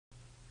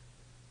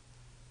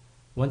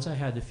Once I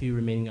had the few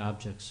remaining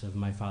objects of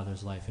my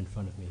father's life in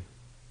front of me,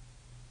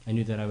 I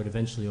knew that I would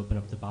eventually open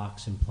up the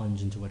box and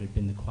plunge into what had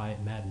been the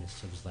quiet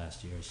madness of his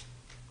last years.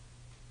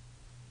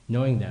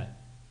 Knowing that,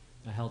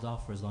 I held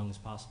off for as long as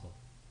possible.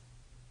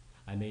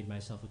 I made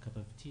myself a cup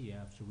of tea,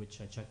 after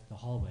which I checked the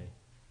hallway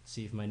to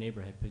see if my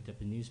neighbor had picked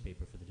up a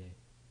newspaper for the day.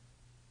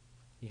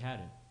 He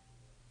hadn't,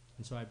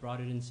 and so I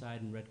brought it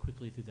inside and read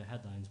quickly through the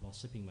headlines while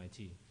sipping my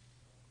tea.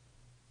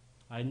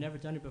 I had never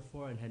done it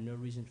before and had no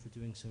reason for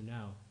doing so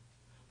now,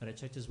 but I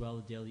checked as well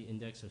the daily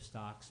index of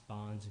stocks,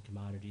 bonds, and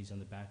commodities on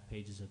the back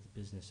pages of the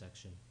business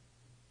section.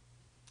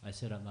 I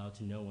said out loud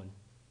to no one,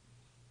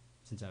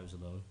 since I was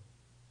alone,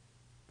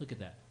 "Look at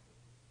that.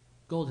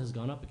 Gold has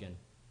gone up again."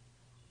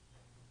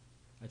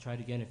 I tried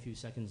again a few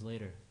seconds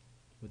later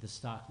with the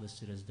stock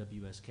listed as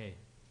WSK,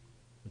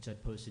 which I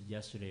posted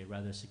yesterday, a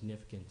rather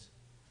significant,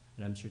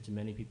 and I'm sure to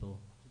many people,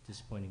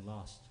 disappointing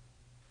loss.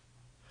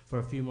 For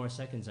a few more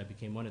seconds, I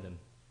became one of them.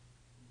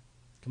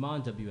 "Come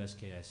on,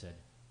 WSK," I said.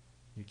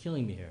 "You're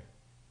killing me here."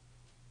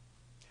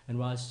 And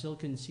while I still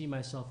couldn't see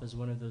myself as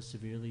one of those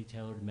severely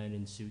tailored men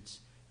in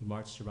suits who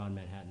marched around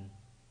Manhattan,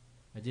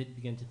 I did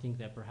begin to think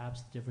that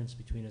perhaps the difference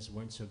between us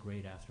weren't so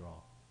great after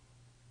all.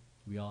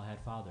 We all had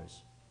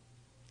fathers,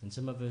 and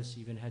some of us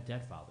even had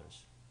dead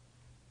fathers.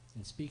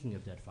 And speaking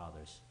of dead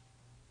fathers,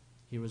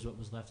 here was what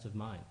was left of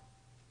mine,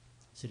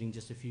 sitting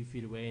just a few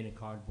feet away in a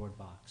cardboard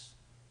box,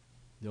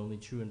 the only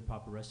true and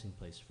proper resting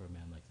place for a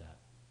man like that.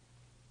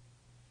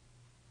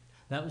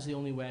 That was the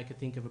only way I could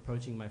think of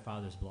approaching my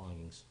father's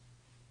belongings,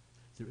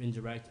 through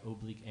indirect,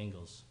 oblique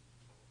angles,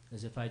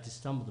 as if I had just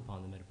stumbled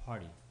upon them at a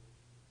party.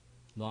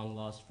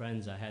 Long-lost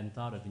friends I hadn't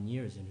thought of in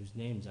years and whose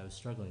names I was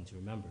struggling to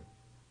remember.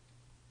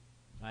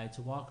 I had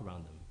to walk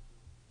around them,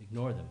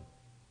 ignore them,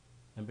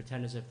 and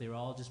pretend as if they were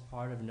all just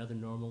part of another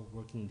normal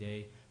working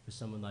day for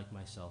someone like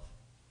myself,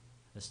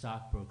 a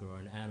stockbroker or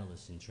an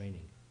analyst in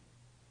training.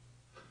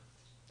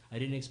 I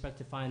didn't expect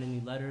to find any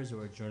letters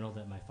or a journal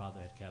that my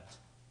father had kept.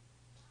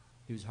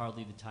 He was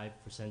hardly the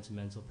type for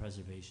sentimental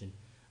preservation,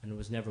 and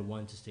was never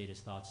one to state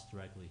his thoughts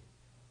directly.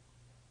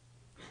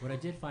 What I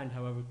did find,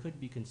 however, could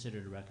be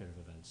considered a record of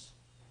events,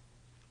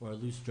 or a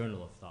loose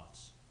journal of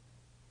thoughts.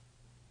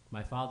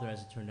 My father,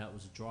 as it turned out,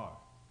 was a drawer.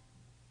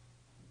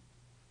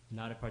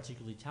 Not a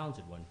particularly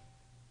talented one,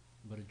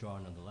 but a drawer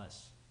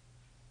nonetheless.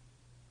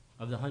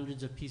 Of the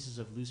hundreds of pieces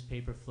of loose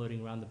paper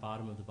floating around the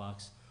bottom of the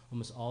box,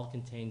 almost all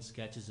contained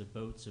sketches of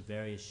boats of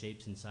various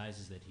shapes and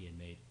sizes that he had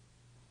made.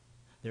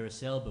 There were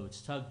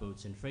sailboats,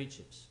 tugboats, and freight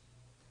ships,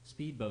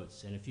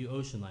 speedboats, and a few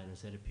ocean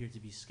liners that appeared to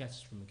be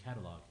sketched from a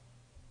catalog.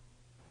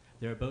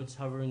 There were boats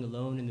hovering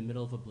alone in the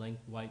middle of a blank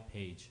white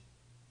page,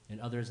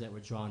 and others that were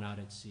drawn out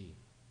at sea,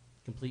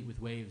 complete with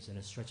waves and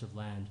a stretch of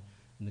land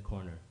in the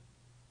corner.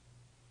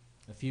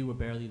 A few were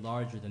barely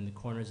larger than the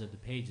corners of the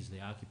pages they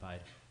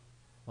occupied,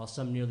 while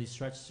some nearly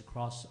stretched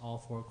across all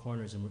four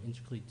corners and were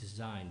intricately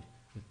designed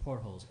with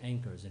portholes,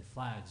 anchors, and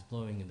flags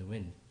blowing in the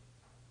wind.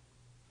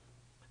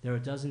 There were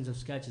dozens of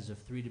sketches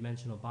of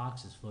three-dimensional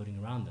boxes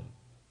floating around them,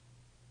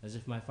 as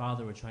if my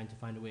father were trying to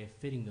find a way of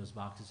fitting those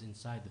boxes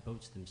inside the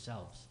boats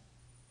themselves.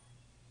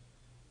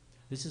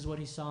 This is what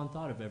he saw and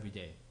thought of every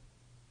day.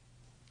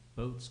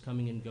 Boats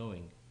coming and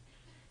going,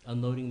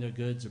 unloading their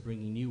goods or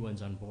bringing new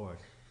ones on board.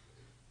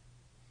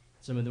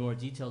 Some of the more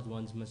detailed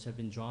ones must have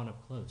been drawn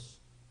up close,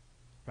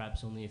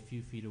 perhaps only a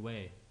few feet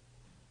away,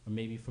 or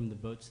maybe from the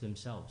boats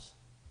themselves.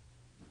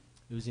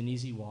 It was an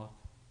easy walk,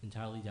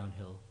 entirely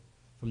downhill,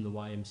 from the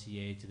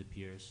YMCA to the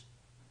piers.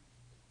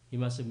 He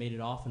must have made it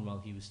often while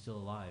he was still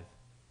alive.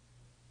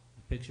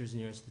 The pictures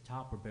nearest the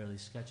top were barely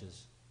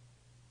sketches,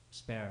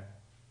 spare,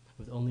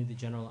 with only the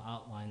general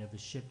outline of a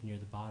ship near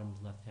the bottom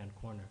left-hand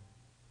corner.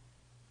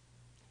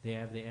 They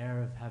have the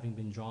air of having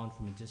been drawn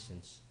from a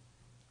distance,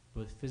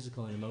 both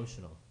physical and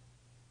emotional.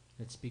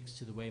 That speaks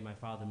to the way my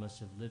father must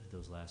have lived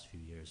those last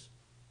few years.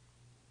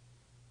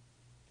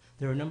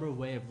 There are a number of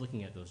ways of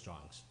looking at those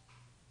drawings.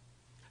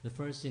 The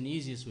first and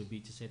easiest would be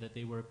to say that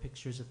they were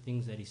pictures of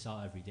things that he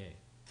saw every day.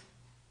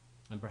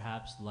 And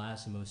perhaps the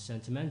last and most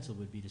sentimental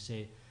would be to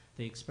say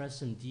they expressed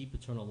some deep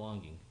eternal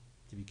longing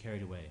to be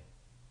carried away,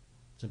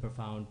 some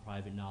profound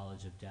private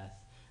knowledge of death,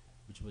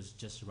 which was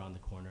just around the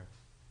corner,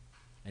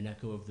 an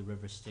echo of the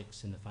river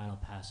Styx and the final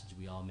passage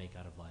we all make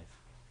out of life.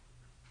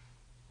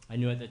 I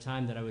knew at the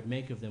time that I would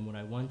make of them what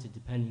I wanted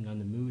depending on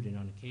the mood and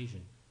on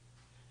occasion.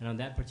 And on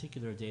that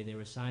particular day, there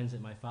were signs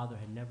that my father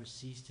had never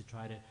ceased to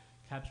try to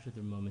capture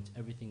the moment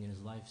everything in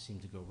his life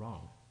seemed to go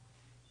wrong.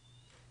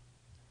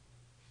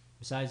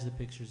 Besides the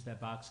pictures,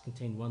 that box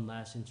contained one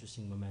last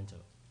interesting memento.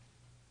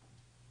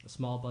 A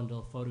small bundle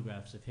of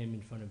photographs of him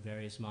in front of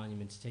various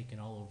monuments taken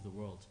all over the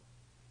world.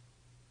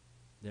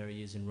 There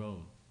he is in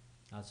Rome,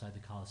 outside the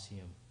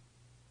Colosseum,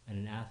 and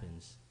in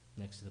Athens,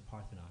 next to the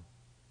Parthenon,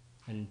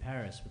 and in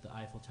Paris with the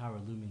Eiffel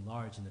Tower looming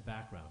large in the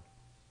background.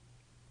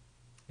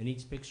 In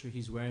each picture,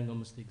 he's wearing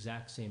almost the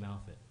exact same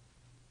outfit.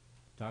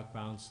 Dark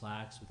brown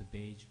slacks with a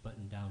beige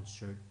button-down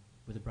shirt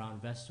with a brown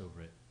vest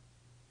over it.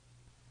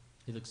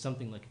 He looks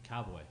something like a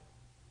cowboy,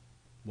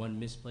 one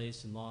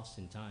misplaced and lost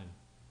in time.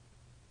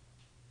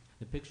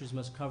 The pictures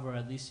must cover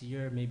at least a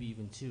year, maybe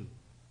even 2.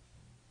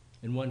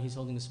 In one, he's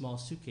holding a small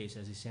suitcase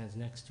as he stands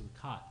next to a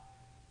cot,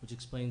 which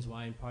explains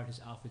why in part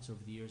his outfits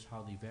over the years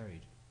hardly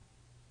varied.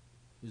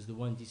 It was the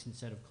one decent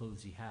set of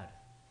clothes he had.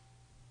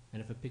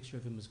 And if a picture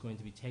of him was going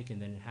to be taken,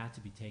 then it had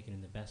to be taken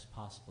in the best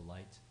possible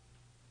light,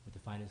 with the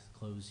finest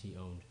clothes he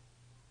owned.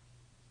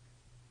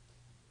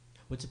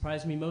 What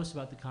surprised me most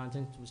about the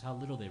content was how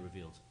little they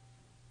revealed.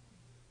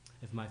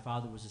 If my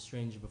father was a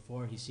stranger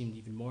before, he seemed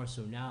even more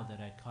so now that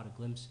I had caught a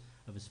glimpse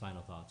of his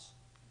final thoughts.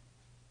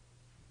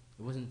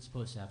 It wasn't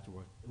supposed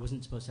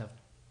to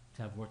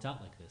have worked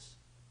out like this.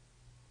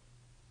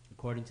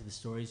 According to the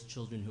stories,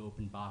 children who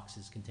opened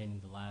boxes containing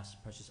the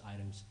last precious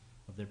items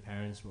of their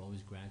parents were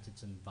always granted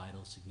some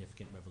vital,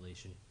 significant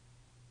revelation.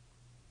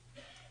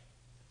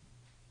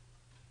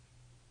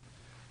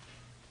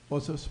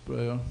 Author's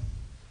prayer.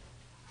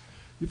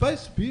 If I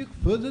speak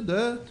for the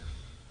dead,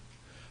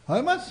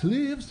 I must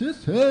leave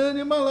this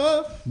animal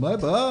of my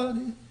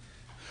body.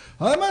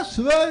 I must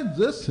write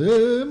the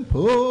same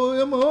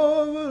poem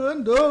over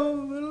and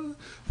over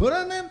for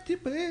an empty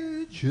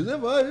page, the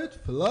white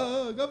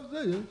flag of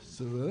their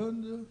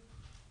surrender.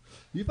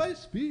 If I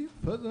speak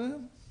for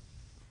them,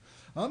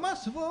 I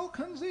must walk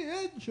on the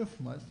edge of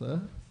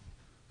myself.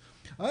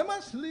 I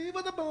must leave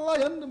the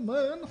blind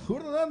man who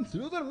ran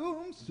through the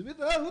rooms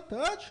without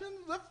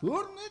touching the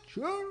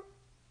furniture.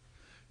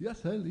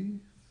 Yes, I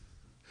leave.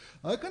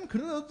 I can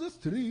cross the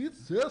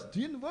streets,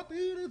 asking what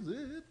is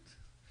it.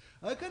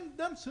 I can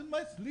dance in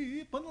my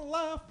sleep and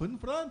laugh in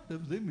front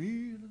of the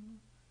mirror.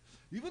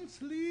 Even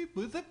sleep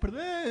with a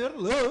prayer,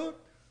 Lord.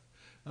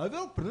 I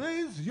will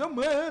praise your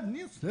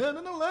madness and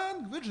in a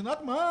language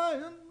not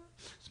mine.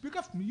 Speak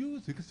of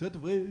music that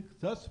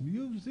wakes us,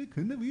 music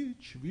in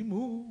which we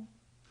move.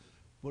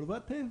 For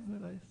whatever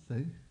I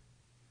say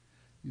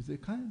is a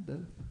kind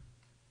of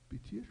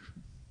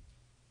petition.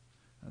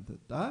 And the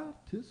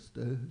darkest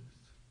days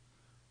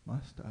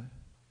must I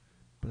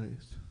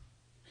praise.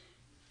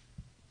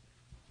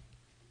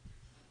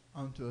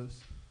 Unto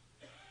us.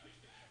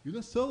 In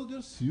a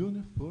soldier's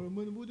uniform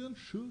and wooden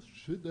shoes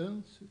she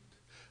danced,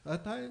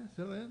 at the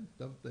end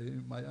of day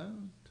my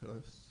aunt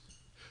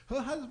rests.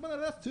 Her husband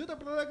rescued a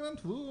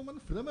pregnant woman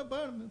from a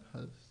burning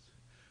house.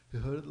 He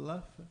heard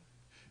laughter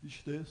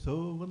each day,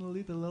 so one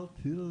little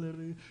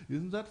artillery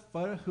in that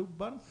fire who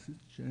burns his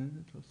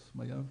genitals.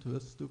 My aunt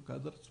was to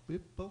other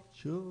people's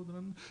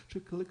children. She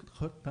clicked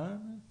her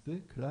tongue as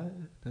they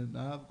cried, and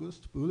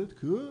August bullet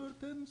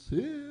curtains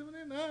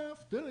evening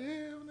after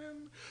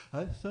evening.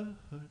 I saw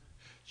her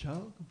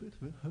chalk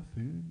between her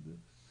fingers.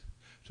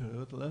 She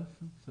wrote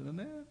lessons on an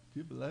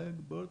empty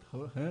blackboard.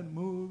 Her hand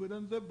moved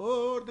and the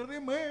board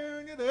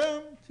remained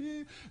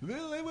empty. We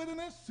lived in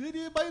a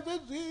city by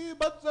the sea,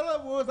 but there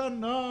was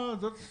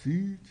another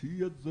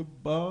city at the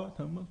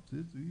bottom of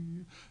the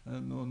sea,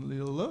 and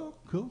only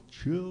local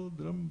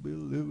children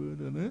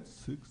believed in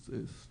its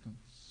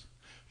existence.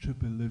 She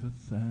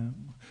believed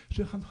them.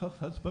 She had her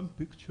husband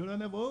picture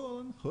on a wall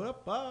in her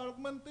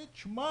apartment,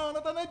 each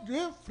month on a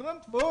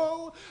different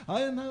wall.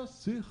 I now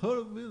see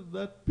her with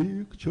that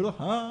picture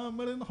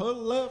hammer in her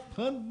left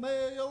hand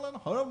nail, and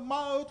her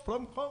mouth,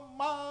 from her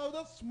mouth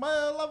a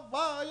smell of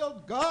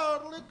wild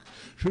garlic.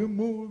 She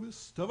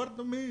moves toward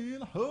me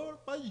in her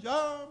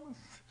pajamas,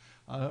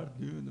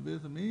 arguing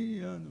with me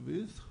and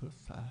with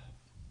herself.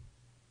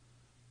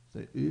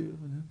 The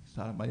evenings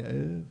are my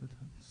evidence.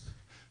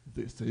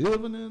 This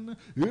evening,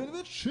 in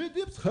which she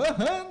dips her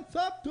hands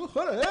up to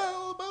her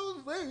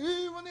elbows, the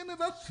evening is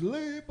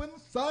asleep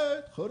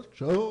inside her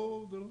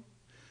shoulder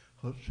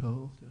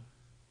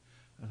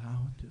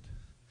rounded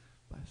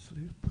by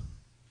sleep.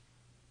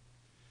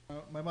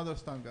 My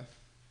mother's tongue.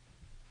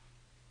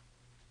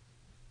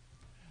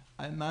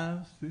 I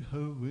now see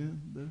her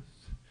windows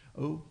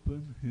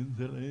open in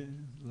the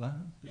rain,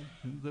 landing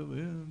in the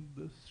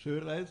windows. She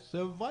rides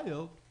a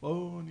wild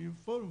pony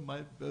for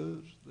my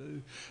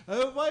birthday,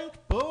 a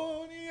white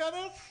pony on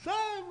a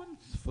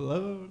 7th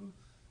floor.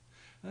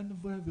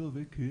 And where will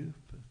we keep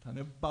it? On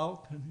a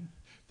balcony,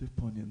 the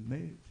pony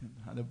mating,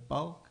 on a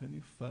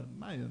balcony for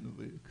 9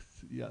 weeks.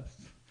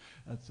 Yes,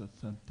 at the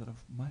center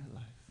of my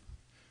life,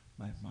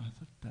 my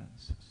mother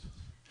dances.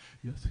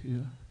 Yes,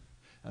 here.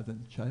 As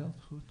in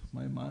childhood,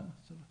 my mother,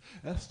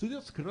 as to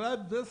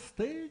describe the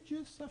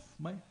stages of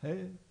my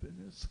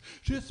happiness,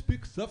 she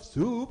speaks of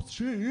soups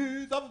she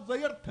eats, of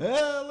their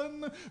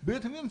telling,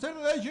 between the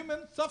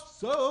regiments of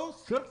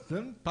saucers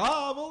and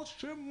towels.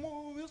 She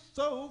moves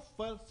so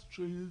fast,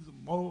 she is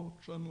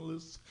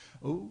motionless,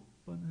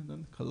 opening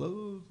and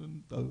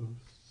closing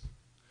doors.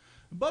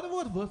 But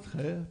what was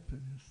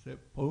happiness? A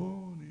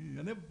pony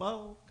and a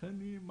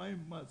balcony, my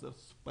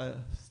mother's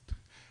past.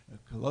 A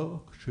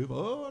cloak she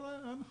wore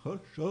on her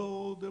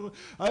shoulder.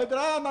 I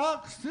ran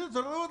axes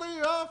through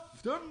the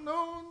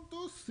afternoon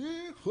to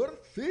see her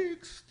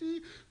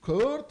 60,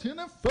 caught in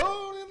a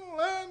foreign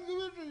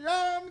language,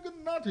 young,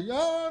 not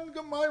young.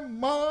 My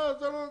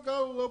mother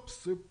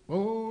gallops a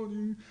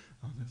pony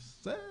on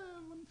the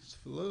 7th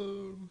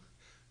floor.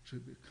 She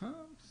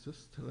becomes a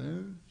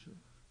stranger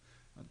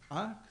and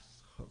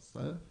asks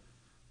herself,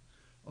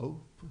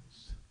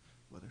 opens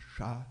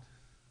shots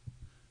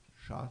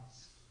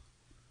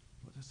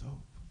for the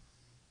soap.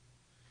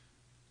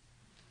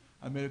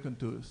 American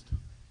Tourist.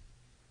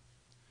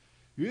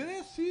 In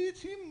a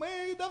city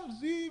made of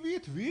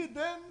vivid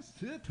wooden,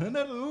 sit on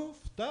a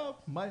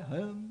rooftop, my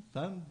hands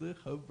under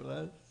her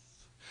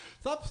breasts.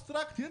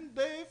 Subtracting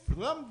day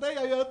from day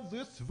I had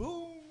this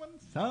woman,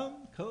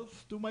 some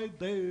calls to my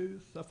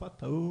days of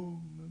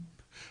atonement.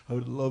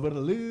 Her lower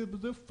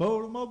lip, the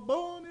form of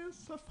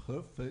bones of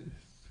her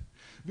face.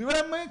 We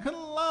were making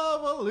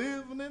love all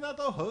evening at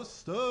her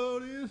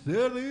stories,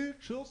 the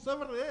rituals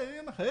of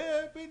rain,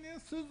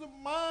 happiness is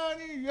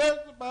money, yes,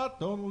 but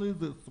only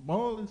the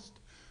smallest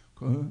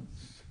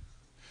coins.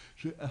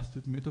 She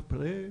asked me to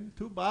pray,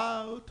 to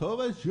bow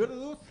towards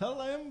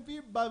Jerusalem. We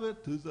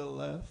bowed to the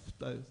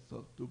left, I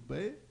saw two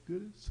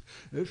bakeries,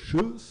 a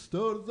shoe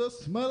store, the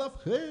smell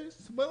of hay,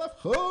 smell of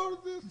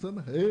horses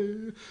and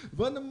hay.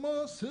 When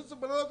Moses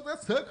broke the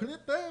sacred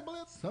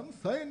tablets, some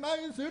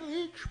Sinai's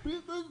rich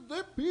pieces,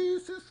 the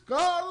pieces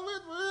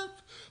scarlet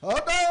with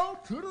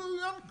adultery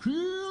and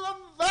kill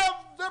and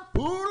love the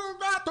poor,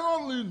 not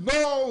only.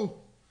 No,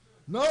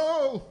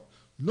 no,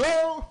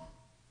 no.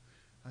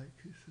 I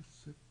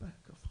kissed the back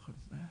of her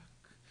neck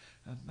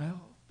and elbow,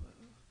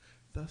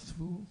 this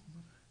woman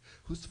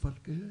who's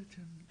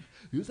forgetting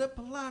is a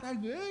blood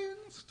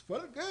against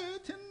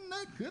forgetting,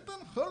 naked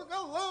and her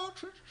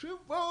galoshes she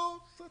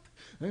was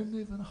it, and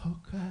even her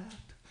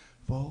cat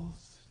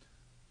was it.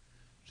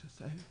 She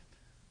said,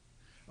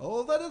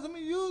 all that is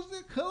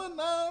musical and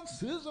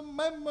dance is a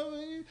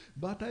memory,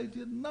 but I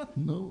did not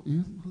know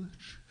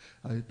English.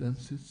 I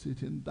danced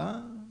sitting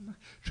down,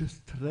 she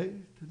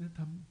straightened it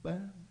and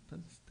bent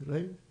and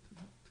straightened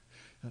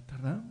it, a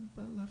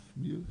tremble of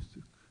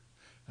music,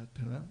 a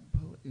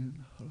tremble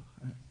in her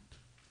hand.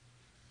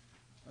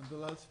 And the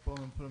last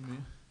poem from me.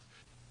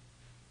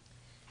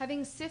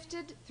 Having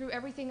sifted through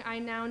everything I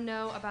now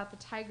know about the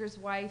tiger's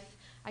wife,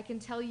 I can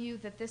tell you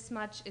that this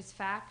much is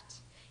fact.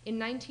 In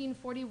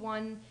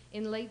 1941,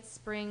 in late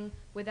spring,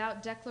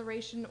 without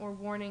declaration or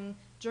warning,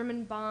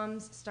 German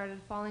bombs started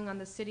falling on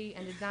the city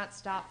and did not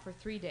stop for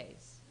 3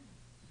 days.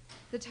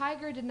 The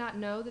tiger did not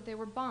know that they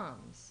were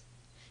bombs.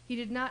 He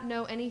did not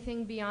know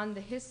anything beyond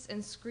the hiss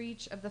and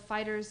screech of the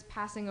fighters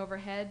passing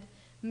overhead,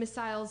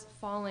 missiles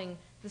falling,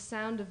 the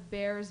sound of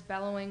bears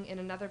bellowing in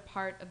another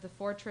part of the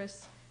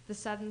fortress, the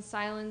sudden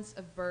silence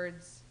of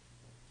birds.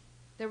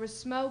 There was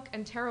smoke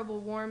and terrible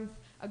warmth,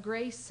 a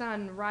gray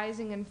sun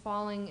rising and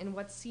falling in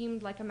what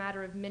seemed like a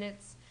matter of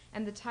minutes,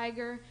 and the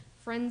tiger,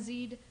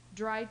 frenzied,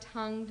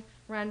 dry-tongued,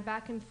 ran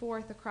back and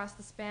forth across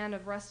the span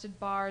of rusted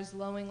bars,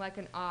 lowing like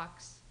an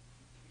ox.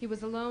 He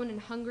was alone and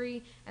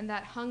hungry, and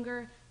that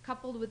hunger,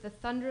 coupled with the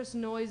thunderous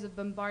noise of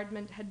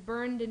bombardment, had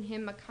burned in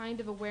him a kind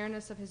of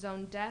awareness of his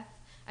own death,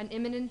 an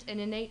imminent and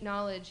innate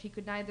knowledge he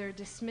could neither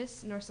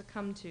dismiss nor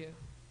succumb to.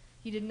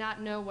 He did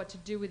not know what to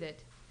do with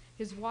it.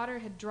 His water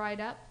had dried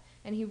up,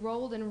 and he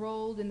rolled and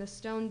rolled in the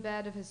stone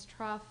bed of his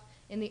trough,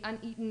 in the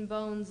uneaten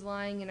bones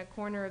lying in a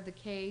corner of the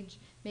cage,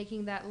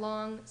 making that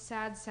long,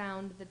 sad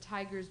sound that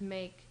tigers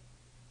make.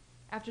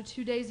 After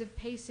 2 days of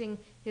pacing,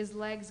 his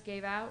legs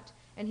gave out,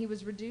 and he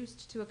was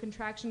reduced to a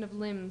contraction of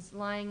limbs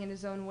lying in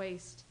his own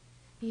waste.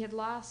 He had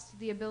lost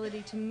the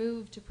ability to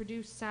move, to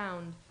produce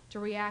sound, to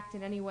react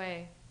in any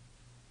way.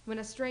 When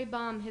a stray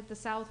bomb hit the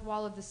south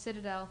wall of the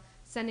citadel,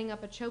 sending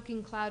up a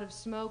choking cloud of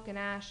smoke and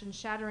ash and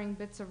shattering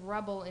bits of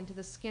rubble into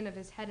the skin of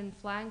his head and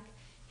flank,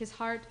 his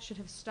heart should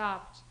have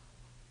stopped.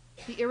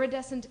 The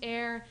iridescent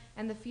air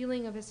and the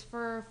feeling of his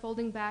fur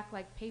folding back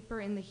like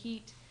paper in the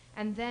heat,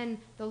 and then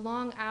the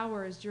long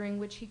hours during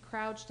which he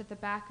crouched at the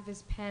back of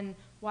his pen,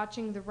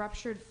 watching the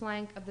ruptured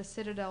flank of the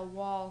citadel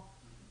wall.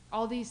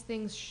 All these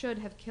things should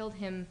have killed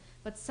him,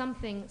 but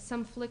something,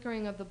 some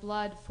flickering of the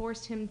blood,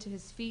 forced him to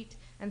his feet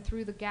and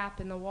through the gap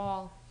in the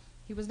wall.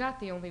 He was not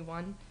the only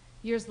one.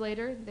 Years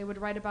later, they would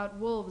write about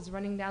wolves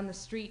running down the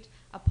street,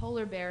 a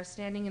polar bear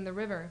standing in the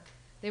river.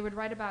 They would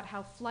write about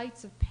how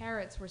flights of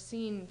parrots were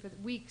seen for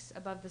weeks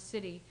above the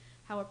city,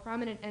 how a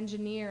prominent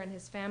engineer and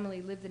his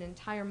family lived an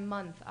entire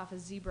month off a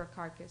zebra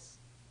carcass.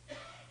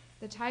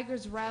 The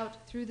tiger's route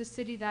through the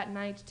city that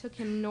night took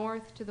him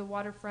north to the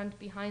waterfront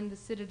behind the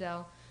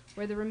citadel,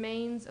 where the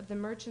remains of the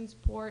merchant's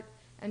port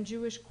and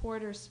Jewish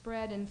quarter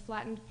spread in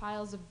flattened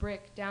piles of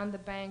brick down the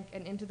bank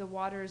and into the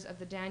waters of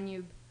the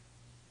Danube.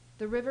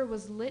 The river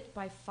was lit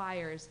by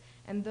fires,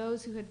 and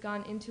those who had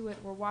gone into it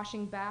were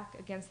washing back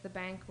against the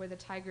bank where the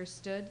tiger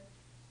stood.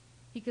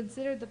 He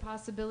considered the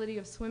possibility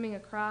of swimming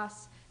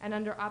across, and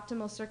under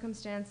optimal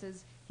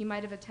circumstances he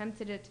might have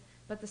attempted it,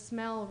 but the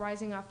smell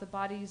rising off the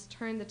bodies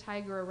turned the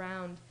tiger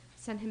around,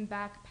 sent him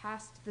back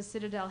past the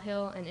Citadel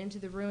Hill and into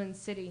the ruined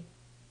city.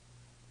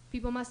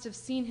 People must have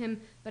seen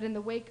him, but in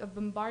the wake of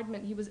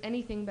bombardment he was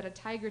anything but a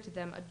tiger to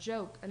them, a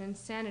joke, an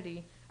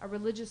insanity, a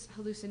religious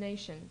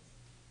hallucination.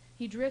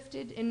 He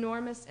drifted,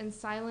 enormous and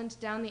silent,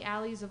 down the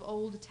alleys of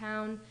Old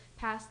Town,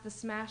 past the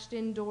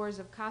smashed-in doors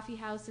of coffee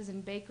houses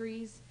and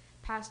bakeries,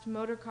 past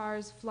motor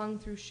cars flung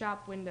through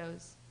shop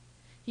windows.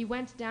 He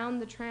went down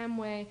the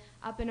tramway,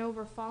 up and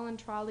over fallen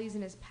trolleys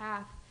in his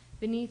path,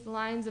 beneath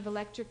lines of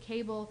electric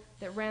cable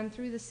that ran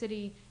through the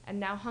city and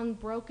now hung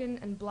broken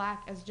and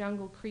black as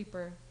jungle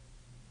creeper.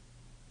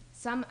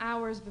 Some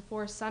hours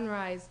before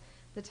sunrise,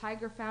 the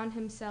tiger found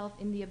himself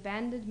in the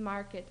abandoned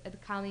market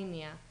at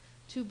Kalinia,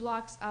 2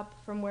 blocks up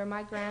from where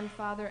my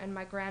grandfather and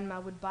my grandma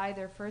would buy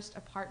their first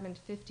apartment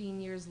 15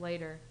 years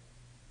later.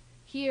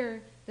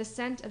 Here, the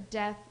scent of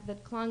death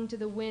that clung to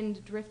the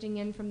wind drifting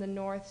in from the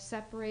north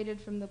separated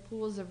from the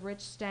pools of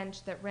rich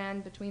stench that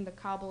ran between the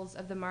cobbles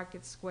of the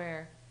market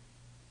square.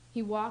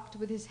 He walked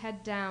with his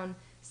head down,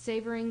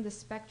 savoring the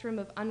spectrum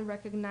of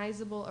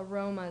unrecognizable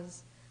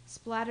aromas,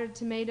 splattered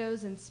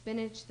tomatoes and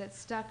spinach that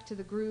stuck to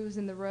the grooves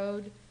in the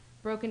road,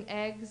 broken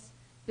eggs,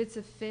 bits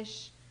of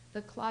fish,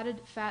 the clotted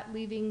fat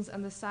leavings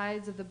on the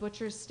sides of the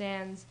butcher's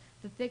stands,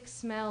 the thick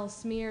smell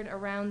smeared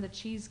around the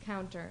cheese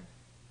counter.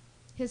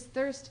 His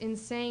thirst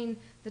insane,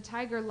 the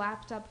tiger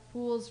lapped up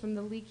pools from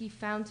the leaky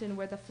fountain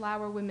where the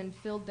flower women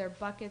filled their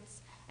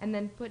buckets and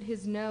then put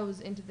his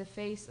nose into the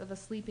face of a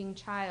sleeping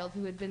child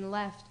who had been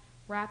left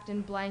wrapped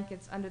in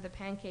blankets under the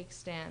pancake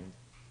stand.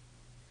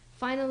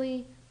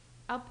 Finally,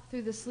 up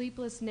through the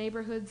sleepless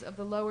neighborhoods of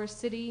the lower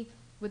city,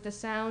 with the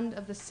sound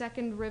of the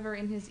second river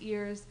in his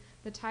ears,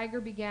 the tiger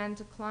began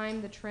to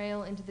climb the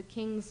trail into the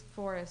king's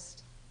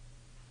forest.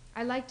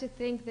 I like to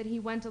think that he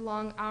went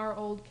along our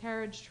old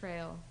carriage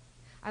trail.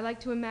 I like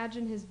to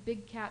imagine his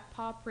big cat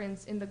paw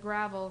prints in the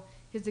gravel,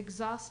 his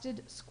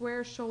exhausted,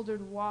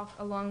 square-shouldered walk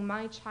along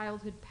my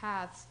childhood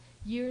paths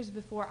years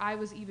before I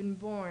was even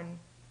born.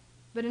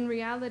 But in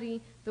reality,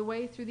 the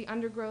way through the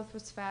undergrowth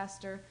was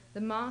faster,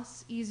 the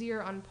moss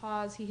easier on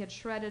paws he had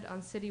shredded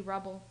on city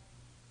rubble.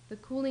 The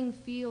cooling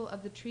feel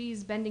of the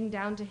trees bending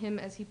down to him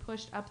as he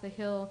pushed up the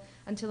hill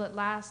until at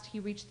last he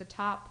reached the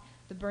top,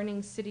 the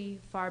burning city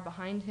far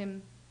behind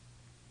him.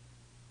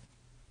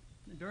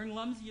 During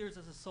Lum's years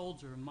as a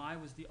soldier, Mai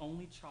was the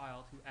only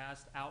child who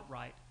asked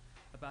outright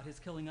about his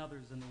killing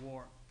others in the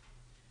war.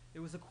 It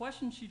was a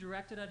question she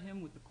directed at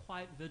him with the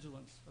quiet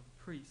vigilance of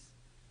a priest,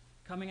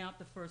 coming out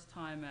the first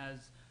time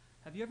as,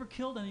 "Have you ever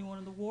killed anyone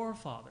in the war,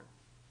 Father?"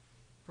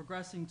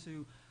 Progressing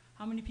to,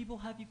 "How many people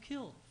have you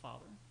killed,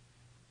 Father?"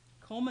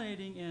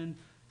 Culminating in,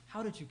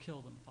 "How did you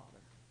kill them,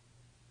 Father?"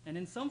 And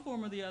in some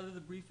form or the other,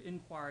 the brief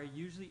inquiry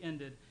usually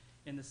ended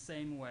in the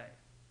same way.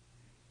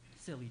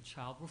 "Silly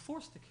child, we're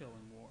forced to kill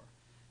in war.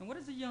 And what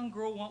does a young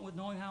girl want with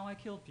knowing how I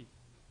killed people?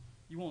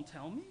 You won't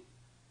tell me?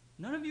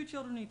 None of you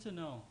children need to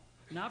know,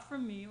 not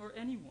from me or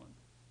anyone."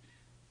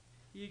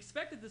 He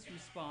expected this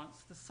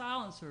response to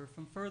silence her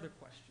from further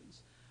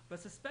questions, but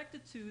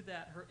suspected too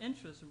that her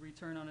interest would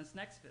return on his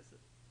next visit.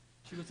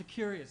 She was a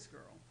curious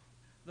girl,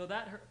 though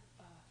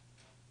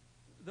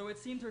it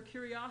seemed her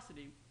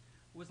curiosity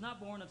was not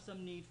born of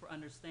some need for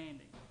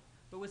understanding,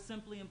 but was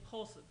simply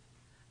impulsive,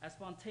 as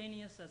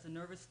spontaneous as a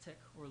nervous tic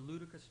or a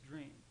ludicrous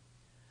dream.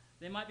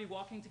 They might be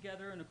walking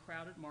together in a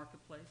crowded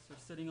marketplace or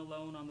sitting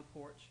alone on the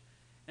porch,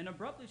 and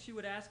abruptly she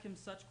would ask him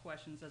such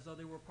questions as though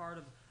they were part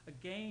of a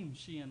game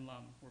she and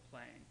Lum were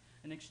playing,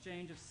 an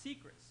exchange of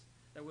secrets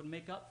that would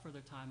make up for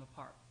their time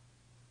apart.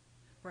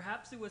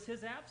 Perhaps it was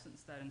his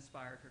absence that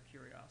inspired her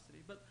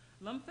curiosity, but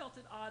Lum felt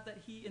it odd that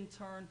he, in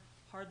turn,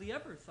 hardly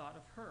ever thought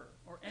of her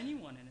or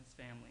anyone in his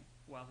family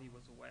while he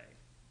was away.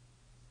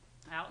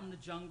 Out in the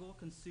jungle,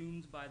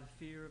 consumed by the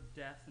fear of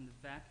death and the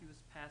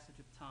vacuous passage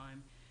of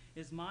time,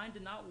 his mind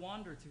did not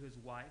wander to his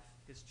wife,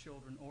 his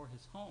children, or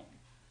his home.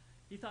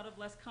 He thought of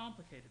less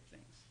complicated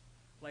things,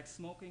 like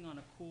smoking on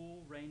a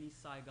cool, rainy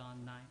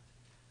Saigon night,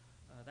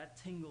 that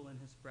tingle in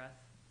his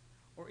breath,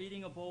 or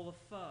eating a bowl of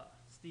pho,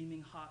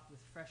 steaming hot with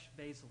fresh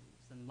basil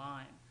leaves and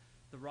lime,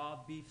 the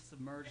raw beef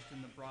submerged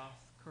in the broth,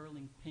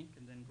 curling pink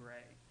and then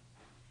gray.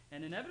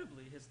 And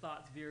inevitably, his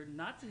thoughts veered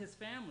not to his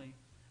family,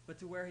 but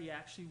to where he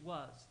actually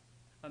was,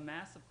 a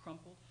mass of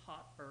crumpled,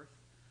 hot earth,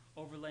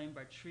 overlain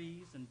by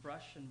trees and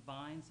brush and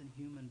vines and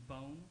human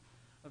bone,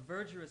 a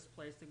verdurous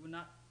place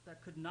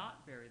that could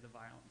not bury the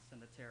violence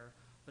and the terror,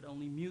 but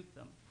only mute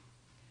them.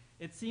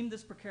 It seemed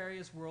this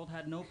precarious world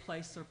had no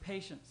place or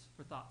patience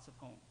for thoughts of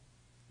home.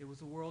 It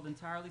was a world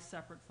entirely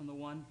separate from the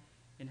one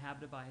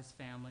inhabited by his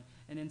family,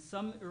 and in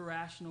some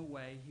irrational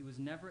way, he was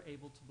never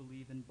able to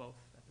believe in both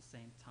at the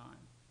same time,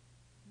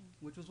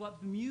 which was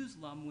what bemused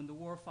Lum when the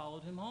war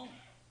followed him home.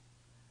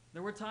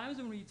 There were times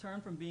when we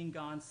returned from being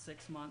gone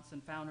 6 months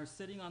and found her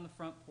sitting on the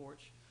front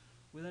porch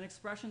with an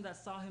expression that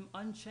saw him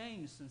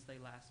unchanged since they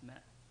last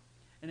met,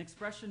 an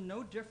expression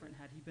no different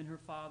had he been her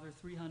father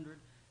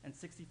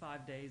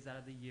 365 days out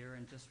of the year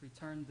and just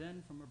returned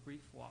then from a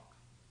brief walk.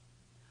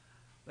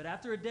 But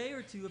after a day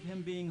or two of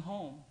him being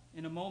home,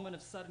 in a moment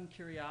of sudden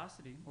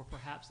curiosity or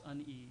perhaps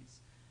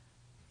unease,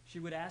 she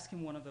would ask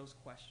him one of those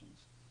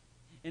questions.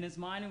 In his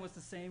mind, it was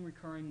the same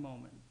recurring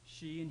moment,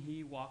 she and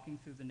he walking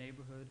through the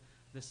neighborhood,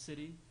 the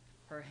city,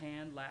 her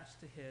hand latched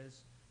to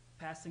his,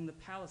 passing the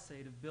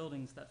palisade of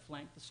buildings that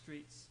flanked the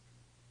streets,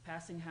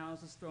 passing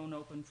houses thrown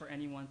open for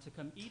anyone to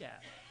come eat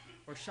at,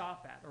 or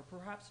shop at, or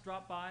perhaps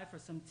drop by for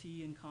some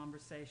tea and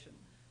conversation,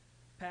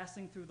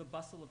 passing through the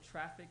bustle of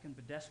traffic and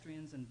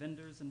pedestrians and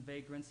vendors and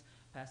vagrants,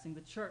 passing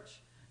the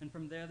church and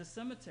from there the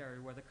cemetery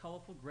where the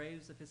colorful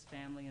graves of his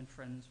family and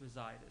friends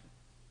resided.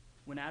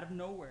 When out of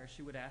nowhere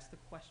she would ask the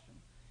question,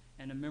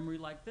 and a memory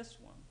like this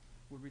one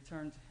would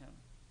return to him.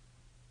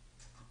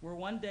 Where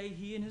one day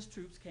he and his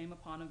troops came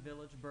upon a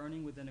village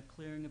burning within a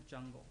clearing of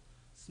jungle,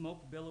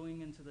 smoke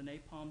billowing into the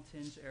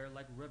napalm-tinged air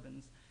like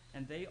ribbons,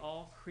 and they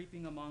all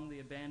creeping among the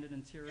abandoned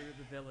interior of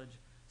the village,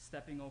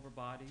 stepping over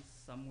bodies,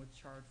 some with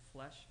charred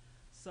flesh,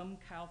 some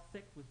cow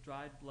thick with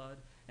dried blood,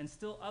 and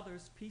still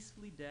others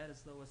peacefully dead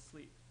as though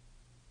asleep.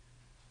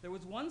 There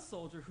was one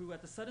soldier who,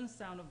 at the sudden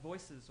sound of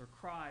voices or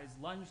cries,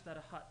 lunged at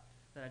a hut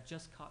that had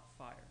just caught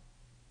fire.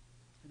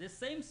 This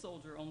same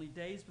soldier, only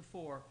days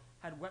before,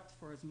 had wept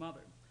for his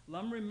mother.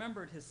 Lum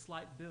remembered his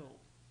slight build,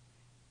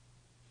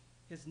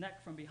 his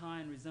neck from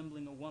behind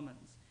resembling a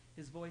woman's,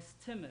 his voice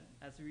timid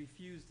as he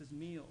refused his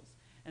meals,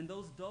 and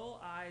those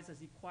dull eyes as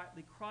he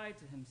quietly cried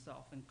to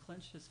himself and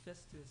clenched his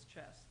fist to his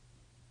chest.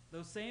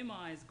 Those same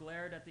eyes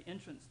glared at the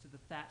entrance to the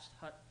thatched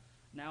hut,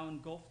 now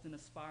engulfed in a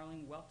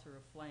spiraling welter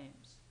of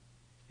flames.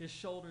 His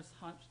shoulders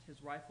hunched,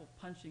 his rifle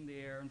punching the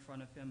air in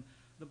front of him,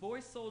 the boy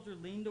soldier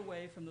leaned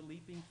away from the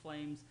leaping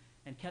flames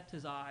and kept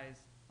his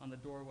eyes on the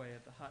doorway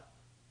of the hut.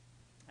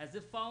 As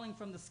if falling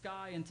from the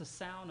sky into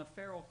sound, a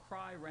feral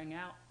cry rang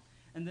out,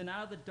 and then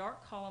out of the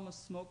dark column of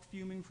smoke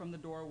fuming from the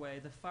doorway,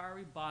 the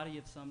fiery body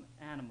of some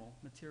animal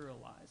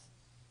materialized.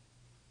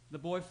 The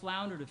boy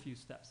floundered a few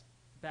steps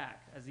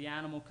back as the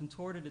animal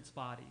contorted its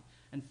body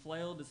and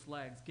flailed its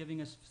legs,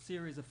 giving a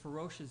series of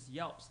ferocious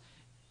yelps.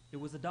 It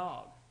was a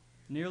dog,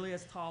 nearly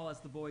as tall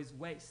as the boy's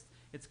waist,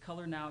 its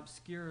color now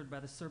obscured by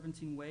the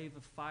serpentine wave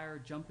of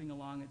fire jumping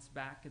along its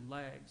back and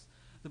legs.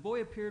 The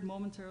boy appeared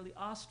momentarily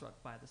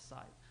awestruck by the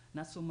sight,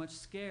 not so much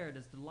scared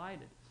as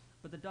delighted,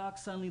 but the dog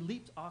suddenly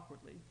leaped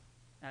awkwardly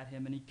at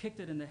him, and he kicked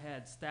it in the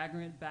head,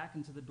 staggering it back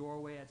into the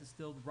doorway as it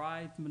still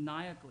writhed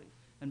maniacally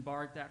and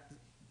barked out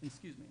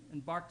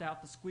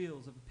the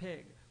squeals of a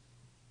pig.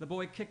 The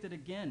boy kicked it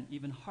again,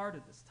 even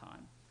harder this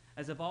time,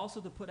 as if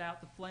also to put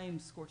out the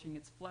flames scorching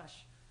its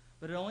flesh,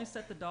 but it only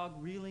set the dog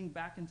reeling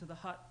back into the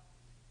hut.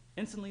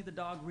 Instantly the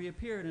dog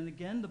reappeared, and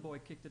again the boy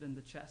kicked it in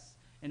the chest,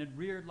 and it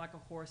reared like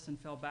a horse and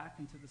fell back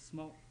into the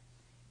smoke.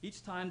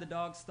 Each time the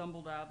dog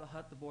stumbled out of the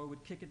hut, the boy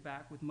would kick it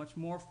back with much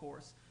more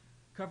force,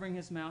 covering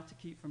his mouth to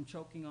keep from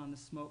choking on the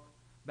smoke,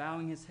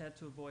 bowing his head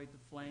to avoid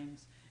the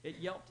flames. It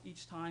yelped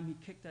each time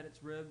he kicked at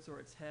its ribs or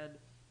its head,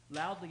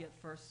 loudly at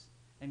first,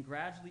 and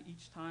gradually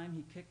each time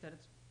he kicked at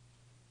its,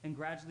 and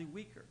gradually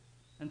weaker,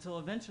 until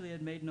eventually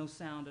it made no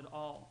sound at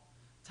all,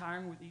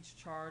 tiring with each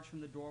charge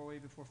from the doorway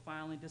before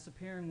finally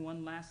disappearing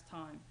one last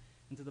time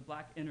into the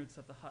black innards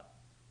of the hut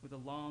with a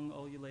long,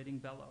 ululating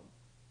bellow.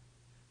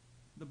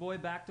 The boy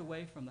backed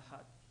away from the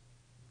hut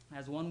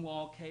as one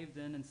wall caved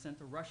in and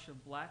sent a rush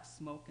of black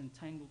smoke and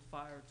tangled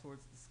fire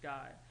towards the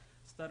sky,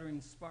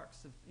 stuttering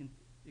sparks of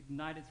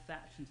ignited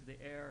thatch into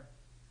the air.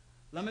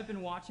 Lum had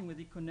been watching with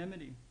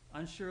equanimity,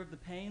 unsure if the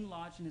pain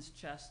lodged in his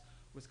chest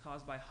was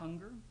caused by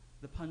hunger,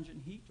 the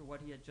pungent heat, or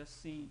what he had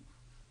just seen.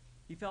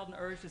 He felt an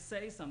urge to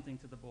say something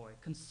to the boy,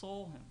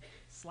 console him,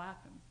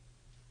 slap him.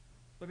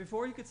 But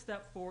before he could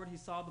step forward, he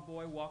saw the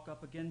boy walk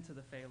up again to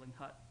the failing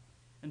hut.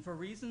 And for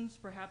reasons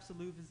perhaps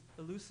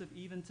elusive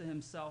even to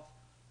himself,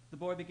 the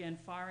boy began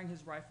firing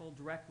his rifle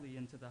directly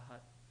into the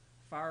hut,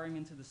 firing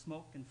into the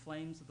smoke and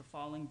flames of the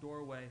falling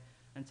doorway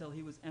until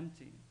he was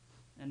empty,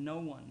 and no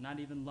one, not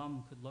even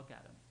Lum, could look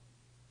at him.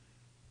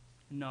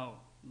 No,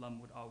 Lum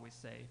would always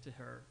say to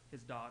her,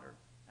 his daughter,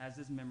 as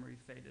his memory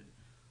faded,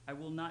 I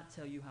will not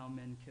tell you how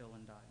men kill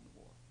and die in the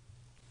war.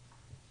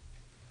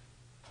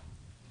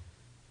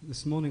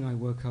 This morning I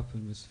woke up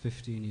and was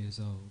 15 years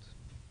old.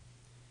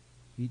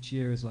 Each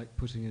year is like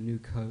putting a new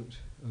coat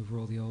over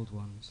all the old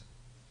ones.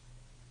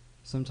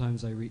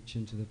 Sometimes I reach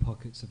into the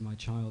pockets of my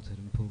childhood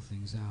and pull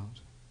things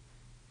out.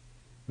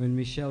 When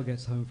Michel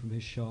gets home from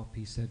his shop,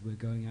 he said we're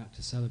going out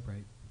to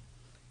celebrate,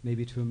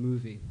 maybe to a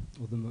movie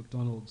or the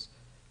McDonald's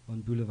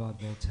on Boulevard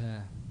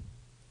Voltaire.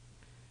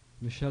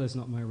 Michel is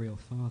not my real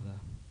father.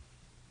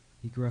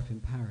 He grew up in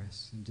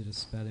Paris and did a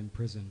spell in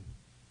prison.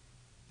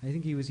 I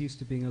think he was used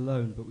to being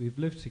alone, but we've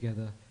lived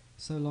together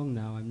so long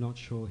now I'm not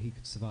sure he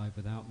could survive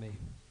without me.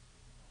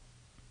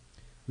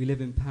 We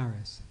live in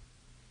Paris,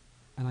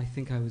 and I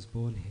think I was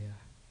born here,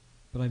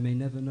 but I may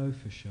never know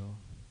for sure.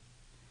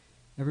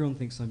 Everyone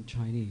thinks I'm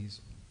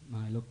Chinese,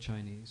 and I look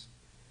Chinese,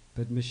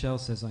 but Michel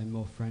says I'm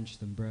more French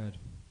than bread.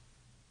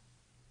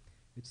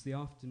 It's the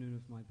afternoon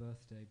of my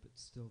birthday, but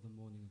still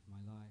the morning of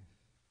my life.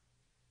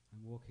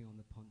 I'm walking on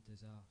the Pont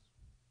des Arts.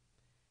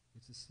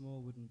 It's a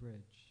small wooden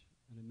bridge,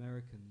 and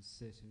Americans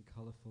sit in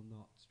colorful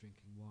knots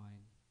drinking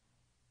wine.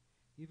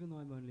 Even though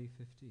I'm only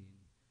 15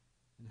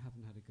 and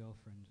haven't had a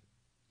girlfriend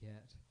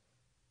yet,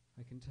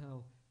 I can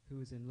tell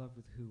who is in love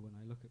with who when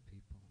I look at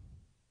people.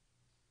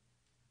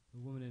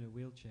 A woman in a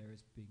wheelchair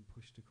is being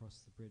pushed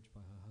across the bridge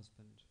by her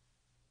husband.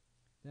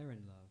 They're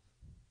in love.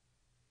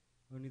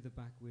 Only the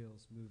back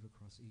wheels move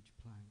across each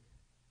plank.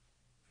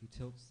 He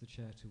tilts the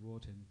chair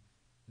toward him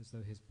as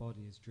though his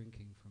body is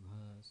drinking from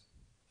hers.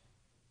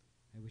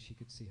 I wish he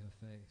could see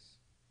her face.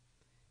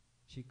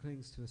 She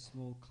clings to a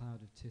small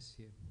cloud of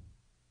tissue.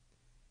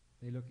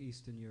 They look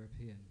Eastern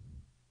European.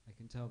 I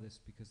can tell this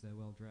because they're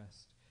well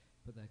dressed,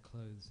 but their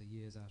clothes are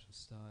years out of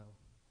style.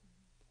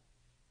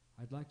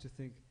 I'd like to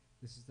think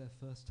this is their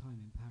first time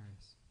in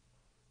Paris.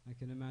 I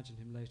can imagine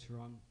him later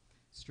on,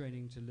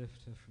 straining to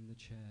lift her from the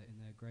chair in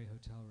their grey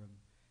hotel room,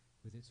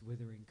 with its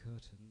withering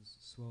curtains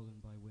swollen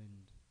by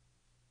wind.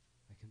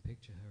 I can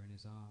picture her in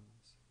his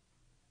arms.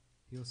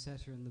 He'll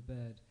set her in the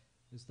bed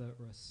as though it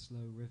were a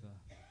slow river.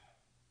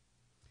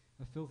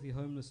 A filthy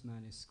homeless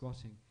man is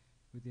squatting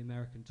with the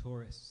American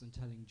tourists and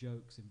telling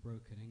jokes in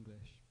broken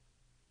English.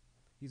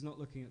 He's not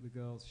looking at the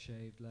girl's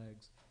shaved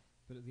legs,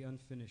 but at the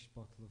unfinished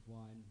bottle of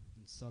wine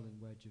and sullen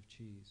wedge of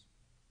cheese.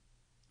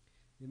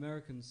 The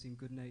Americans seem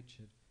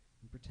good-natured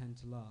and pretend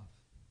to laugh.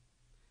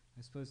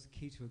 I suppose the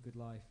key to a good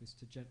life is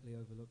to gently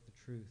overlook the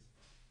truth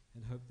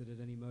and hope that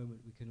at any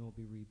moment we can all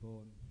be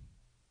reborn.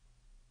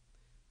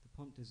 The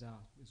Pont des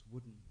Arts is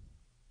wooden,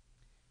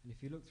 and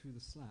if you look through the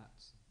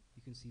slats,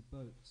 you can see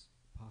boats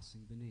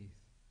passing beneath.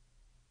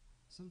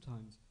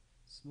 Sometimes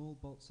small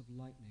bolts of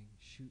lightning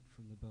shoot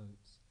from the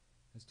boats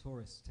as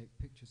tourists take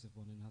pictures of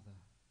one another,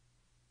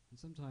 and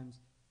sometimes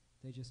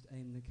they just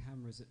aim the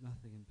cameras at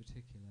nothing in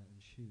particular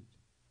and shoot.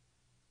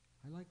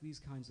 I like these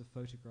kinds of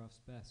photographs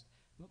best,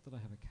 not that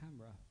I have a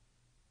camera,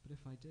 but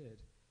if I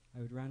did, I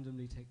would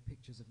randomly take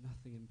pictures of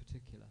nothing in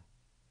particular.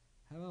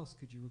 How else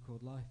could you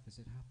record life as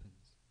it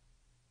happens?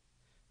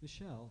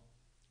 Michel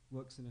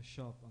works in a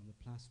shop on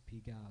the Place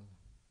Pigalle.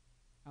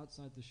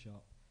 Outside the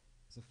shop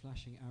is a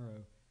flashing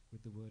arrow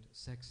with the word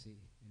sexy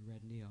in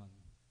red neon.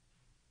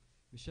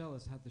 Michel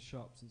has had the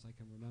shop since I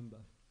can remember.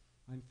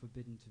 I'm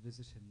forbidden to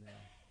visit him there.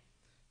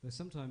 Though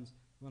sometimes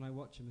when I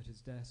watch him at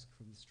his desk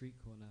from the street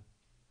corner,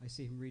 I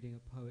see him reading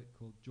a poet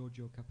called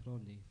Giorgio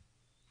Caproni,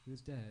 who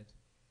is dead,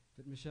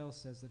 but Michel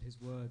says that his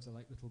words are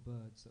like little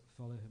birds that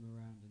follow him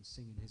around and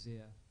sing in his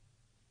ear.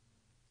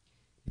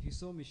 If you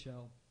saw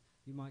Michel,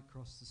 you might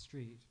cross the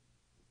street,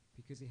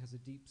 because he has a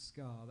deep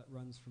scar that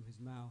runs from his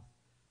mouth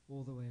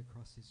all the way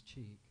across his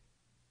cheek.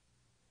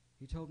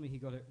 He told me he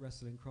got it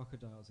wrestling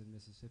crocodiles in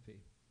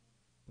Mississippi,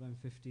 but I'm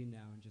 15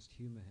 now and just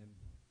humor him.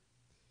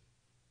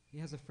 He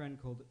has a friend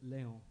called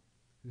Léon,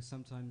 who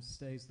sometimes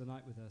stays the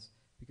night with us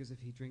because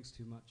if he drinks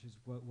too much, his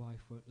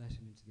wife won't let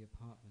him into the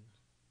apartment.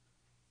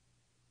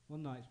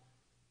 One night,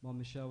 while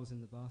Michel was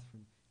in the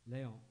bathroom,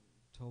 Léon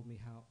told me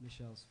how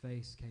Michel's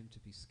face came to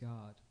be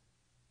scarred.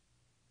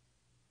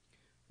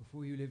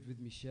 Before you lived with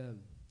Michel,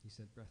 he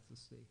said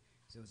breathlessly,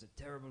 there was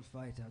a terrible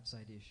fight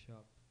outside his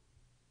shop.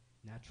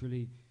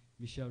 Naturally,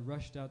 Michel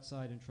rushed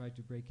outside and tried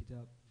to break it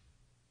up.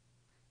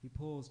 He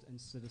paused and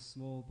slid a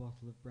small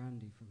bottle of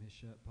brandy from his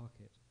shirt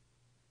pocket.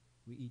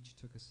 We each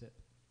took a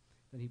sip.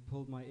 Then he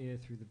pulled my ear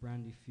through the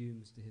brandy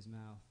fumes to his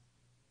mouth.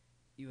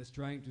 He was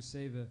trying to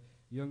save a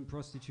young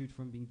prostitute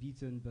from being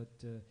beaten, but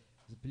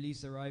the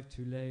police arrived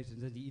too late,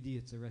 and then the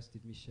idiots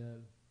arrested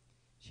Michel.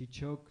 She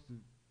choked,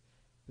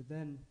 but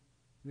then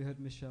we heard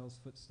Michel's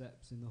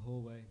footsteps in the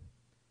hallway,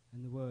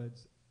 and the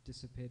words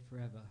disappeared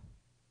forever,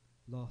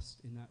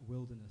 lost in that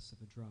wilderness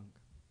of a drunk.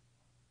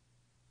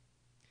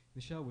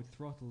 Michel would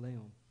throttle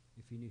Léon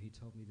if he knew he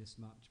told me this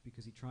much,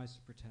 because he tries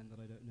to pretend that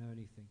I don't know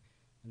anything,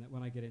 and that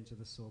when I get into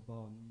the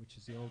Sorbonne, which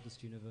is the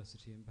oldest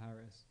university in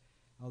Paris,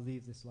 I'll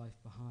leave this life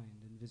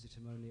behind and visit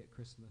him only at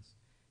Christmas,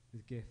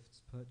 with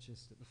gifts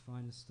purchased at the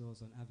finest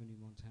stores on Avenue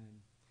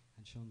Montaigne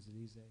and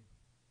Champs-Élysées.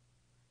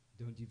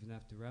 Don't even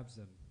have to wrap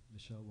them,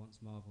 Michel once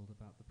marveled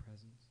about the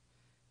presents.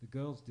 The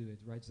girls do it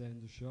right there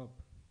in the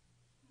shop.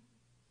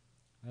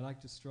 I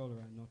like to stroll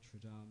around Notre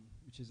Dame,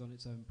 which is on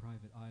its own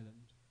private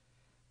island.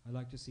 I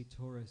like to see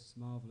tourists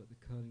marvel at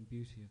the curling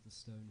beauty of the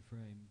stone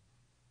frame.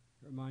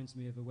 It reminds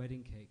me of a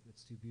wedding cake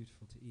that's too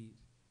beautiful to eat,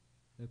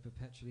 though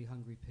perpetually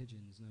hungry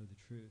pigeons know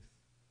the truth.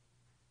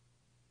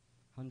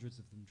 Hundreds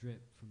of them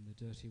drip from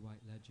the dirty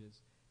white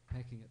ledges,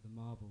 pecking at the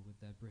marble with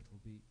their brittle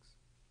beaks.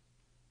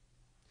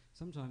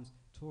 Sometimes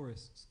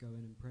tourists go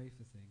in and pray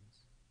for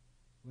things.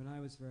 When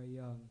I was very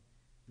young,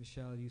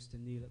 Michel used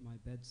to kneel at my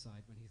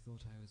bedside when he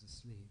thought I was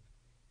asleep.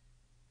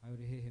 I would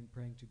hear him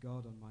praying to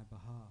God on my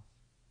behalf.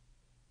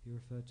 He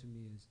referred to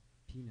me as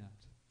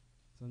Peanut,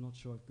 so I'm not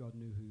sure if God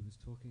knew who he was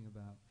talking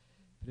about.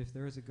 But if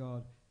there is a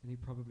God, then he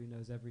probably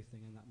knows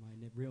everything and that my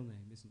real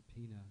name isn't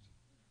Peanut.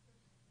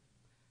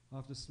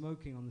 After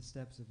smoking on the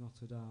steps of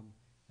Notre Dame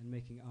and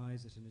making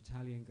eyes at an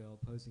Italian girl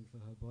posing for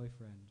her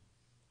boyfriend,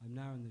 I'm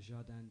now in the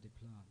Jardin des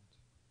Plantes.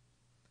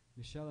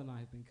 Michel and I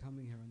have been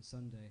coming here on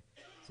Sunday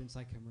since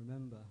I can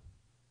remember.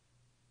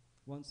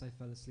 Once I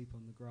fell asleep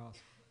on the grass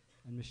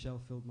and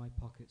Michel filled my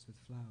pockets with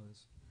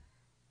flowers.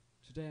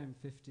 Today I'm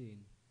 15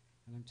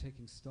 and I'm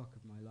taking stock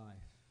of my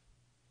life.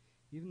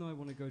 Even though I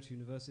want to go to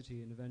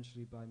university and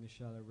eventually buy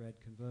Michel a red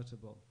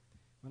convertible,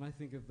 when I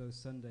think of those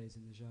Sundays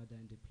in the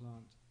Jardin des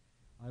Plantes,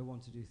 I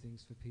want to do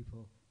things for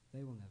people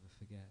they will never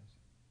forget.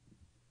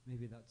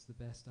 Maybe that's the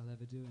best I'll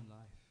ever do in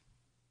life.